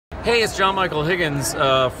Hey, it's John Michael Higgins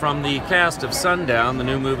from the cast of Sundown, the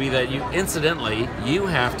new movie that incidentally, you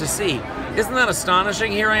have to see. Isn't that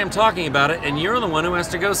astonishing? Here I am talking about it, and you're the one who has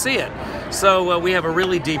to go see it. So we have a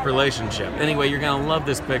really deep relationship. Anyway, you're going to love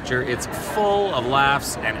this picture. It's full of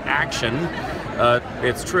laughs and action.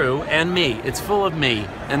 It's true, and me. It's full of me,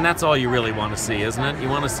 and that's all you really want to see, isn't it? You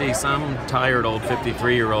want to see some tired old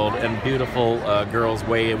 53-year-old and beautiful girls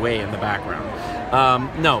way in the background.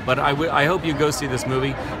 No, but I hope you go see this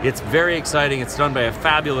movie. It's very exciting. It's done by a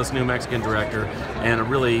fabulous New Mexican director and a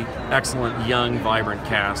really excellent, young, vibrant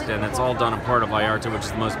cast, and it's all done in part of Vallarta, which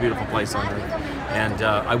is the most beautiful place on earth. And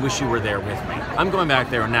I wish you were there with me. I'm going back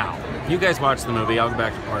there now. You guys watch the movie. I'll go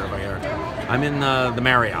back to part of Vallarta. I'm in the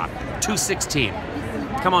Marriott, 216.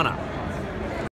 Come on up.